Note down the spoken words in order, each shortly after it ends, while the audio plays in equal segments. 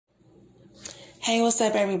Hey, what's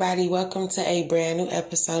up, everybody? Welcome to a brand new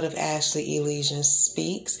episode of Ashley Elysian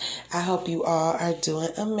Speaks. I hope you all are doing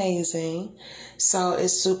amazing. So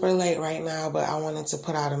it's super late right now, but I wanted to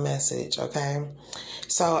put out a message, okay?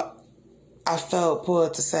 So I felt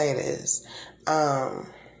pulled to say this.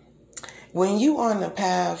 When you on the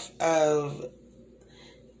path of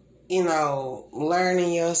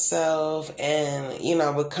learning yourself and,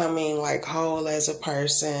 becoming like whole as a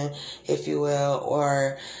person, if you will,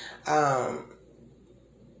 or,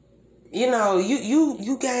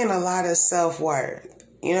 you gain a lot of self-worth.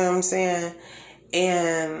 You know what I'm saying?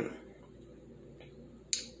 And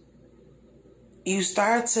you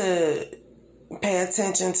start to pay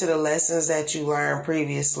attention to the lessons that you learned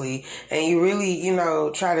previously. And you really,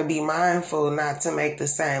 try to be mindful not to make the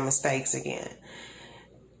same mistakes again.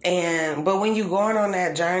 But when you're going on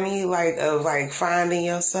that journey, of finding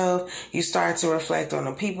yourself, you start to reflect on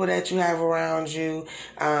the people that you have around you,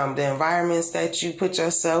 the environments that you put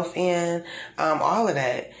yourself in, all of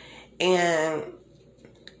that. And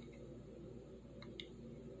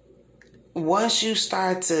once you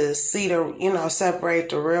start to see separate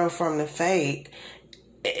the real from the fake,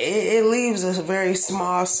 it leaves a very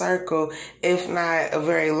small circle, if not a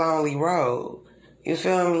very lonely road. You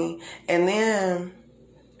feel me? And then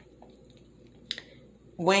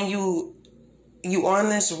when you on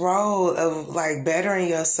this road of like bettering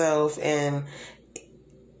yourself and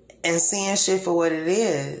seeing shit for what it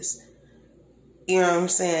is, you know what I'm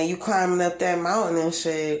saying? You climbing up that mountain and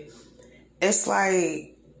shit. It's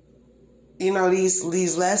like,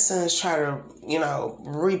 these lessons try to,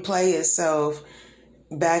 replay itself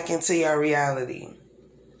back into your reality.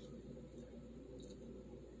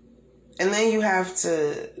 And then you have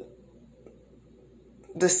to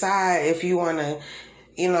decide if you want to,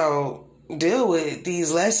 deal with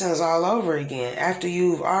these lessons all over again after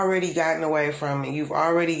you've already gotten away from it. You've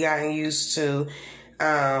already gotten used to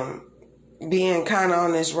being kind of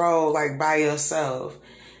on this road like by yourself.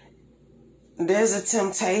 There's a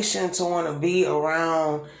temptation to want to be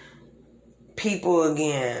around people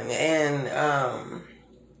again, and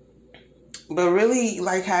but really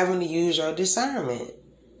like having to use your discernment,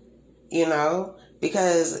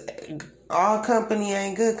 because all company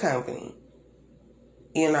ain't good company.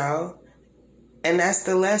 And that's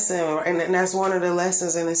the lesson, and that's one of the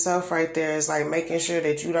lessons in itself right there, is like making sure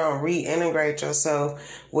that you don't reintegrate yourself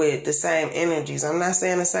with the same energies. I'm not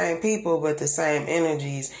saying the same people, but the same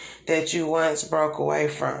energies that you once broke away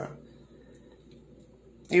from.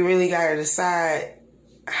 You really got to decide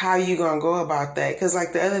how you going to go about that. Because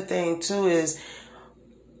like the other thing too is,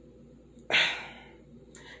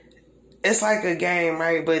 it's like a game,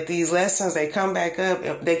 right? But these lessons, they come back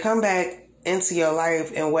into your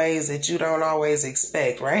life in ways that you don't always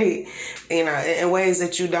expect, right? In ways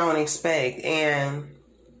that you don't expect. And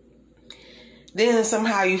then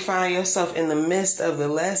somehow you find yourself in the midst of the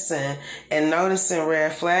lesson and noticing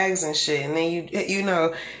red flags and shit. And then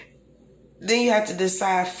then you have to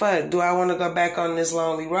decide, fuck, do I want to go back on this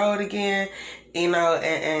lonely road again?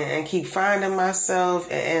 And keep finding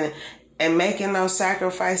myself and making those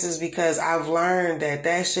sacrifices because I've learned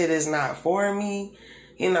that shit is not for me.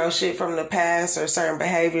 Shit from the past or certain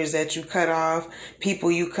behaviors that you cut off,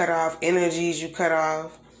 people you cut off, energies you cut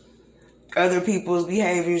off, other people's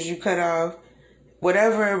behaviors you cut off.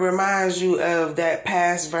 Whatever reminds you of that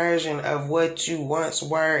past version of what you once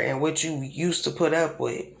were and what you used to put up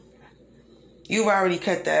with. You've already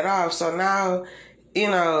cut that off. So now,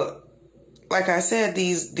 like I said,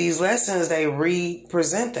 these lessons, they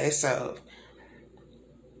represent themselves.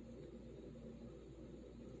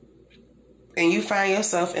 And you find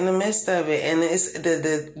yourself in the midst of it. And it's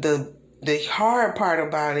the hard part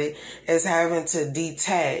about it is having to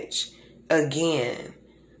detach again.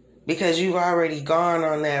 Because you've already gone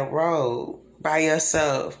on that road by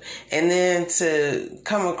yourself. And then to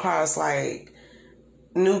come across like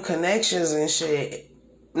new connections and shit,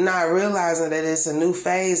 not realizing that it's a new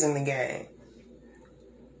phase in the game.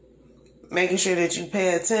 Making sure that you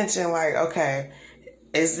pay attention, like, okay,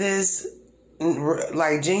 is this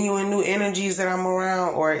like genuine new energies that I'm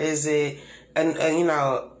around, or is it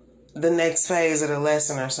the next phase of the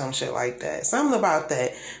lesson or some shit like that? Something about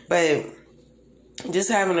that. But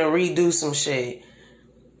just having to redo some shit,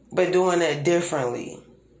 but doing it differently.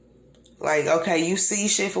 Like, okay, you see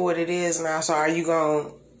shit for what it is now, so are you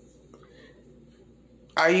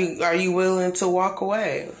willing to walk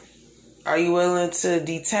away? Are you willing to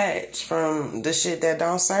detach from the shit that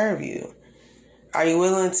don't serve you? Are you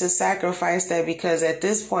willing to sacrifice that? Because at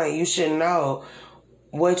this point, you should know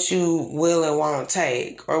what you will and won't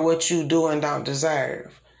take, or what you do and don't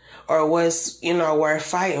deserve, or what's, worth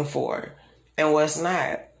fighting for and what's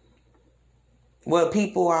not. what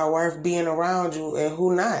people are worth being around you and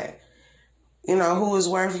who not. You know, who is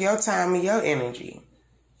worth your time and your energy.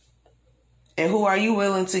 And who are you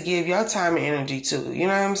willing to give your time and energy to? You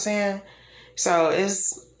know what I'm saying? So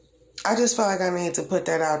I just feel like I need to put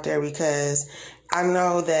that out there because I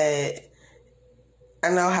know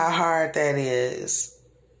how hard that is,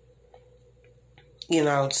 you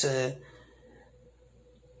know, to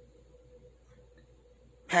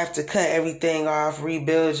have to cut everything off,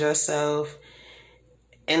 rebuild yourself,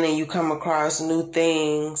 and then you come across new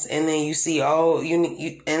things, and then you see, and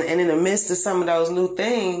in the midst of some of those new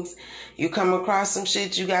things, you come across some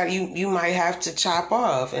shit you might have to chop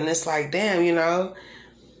off, and it's like, damn, you know,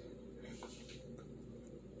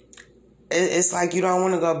 it's like you don't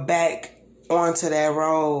want to go back onto that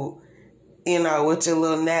road, you know, with your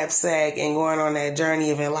little knapsack and going on that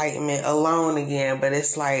journey of enlightenment alone again. But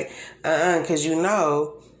it's like, because you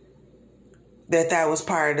know that was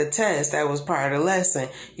part of the test. That was part of the lesson.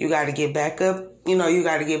 You got to get back up. You know, you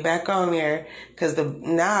got to get back on there because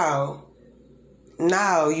now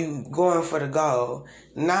you going for the goal.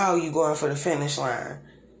 Now you going for the finish line.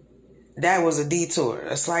 That was a detour,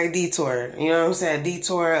 a slight detour. You know what I'm saying? A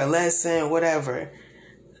detour, a lesson, whatever.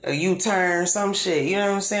 A U-turn, some shit. You know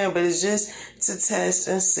what I'm saying? But it's just to test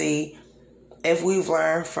and see if we've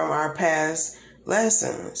learned from our past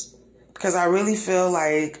lessons. Because I really feel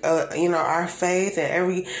like, you know, our faith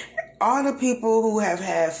and all the people who have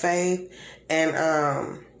had faith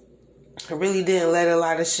and really didn't let a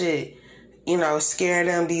lot of shit, you know, scare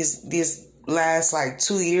them these last like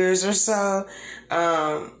 2 years or so,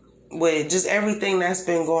 with just everything that's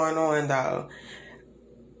been going on though.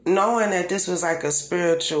 Knowing that this was like a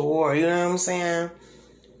spiritual war, you know what I'm saying?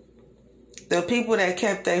 The people that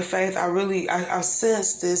kept their faith, I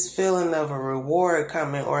sensed this feeling of a reward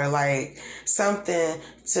coming, or like something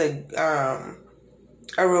to,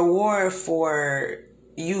 a reward for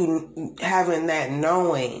you having that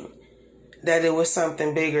knowing that it was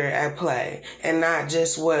something bigger at play and not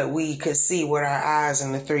just what we could see with our eyes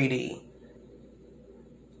in the 3D.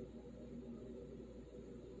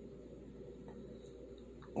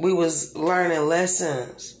 We was learning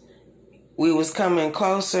lessons. We was coming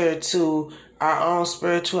closer to our own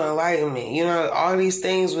spiritual enlightenment. You know, all these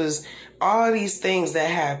things that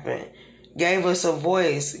happened gave us a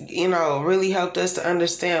voice, you know, really helped us to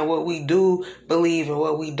understand what we do believe and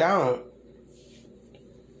what we don't.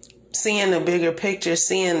 Seeing the bigger picture,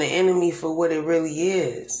 seeing the enemy for what it really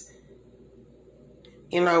is.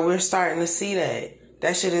 You know, we're starting to see that.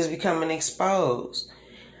 That shit is becoming exposed.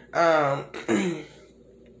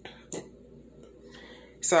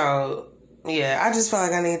 So, yeah, I just feel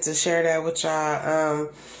like I need to share that with y'all.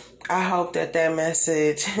 I hope that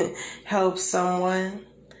message helps someone.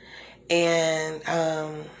 And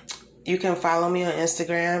you can follow me on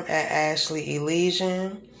Instagram at Ashley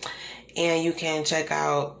Elysian. And you can check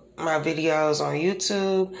out my videos on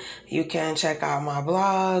YouTube. You can check out my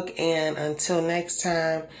blog. And until next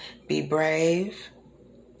time, be brave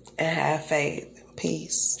and have faith.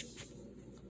 Peace.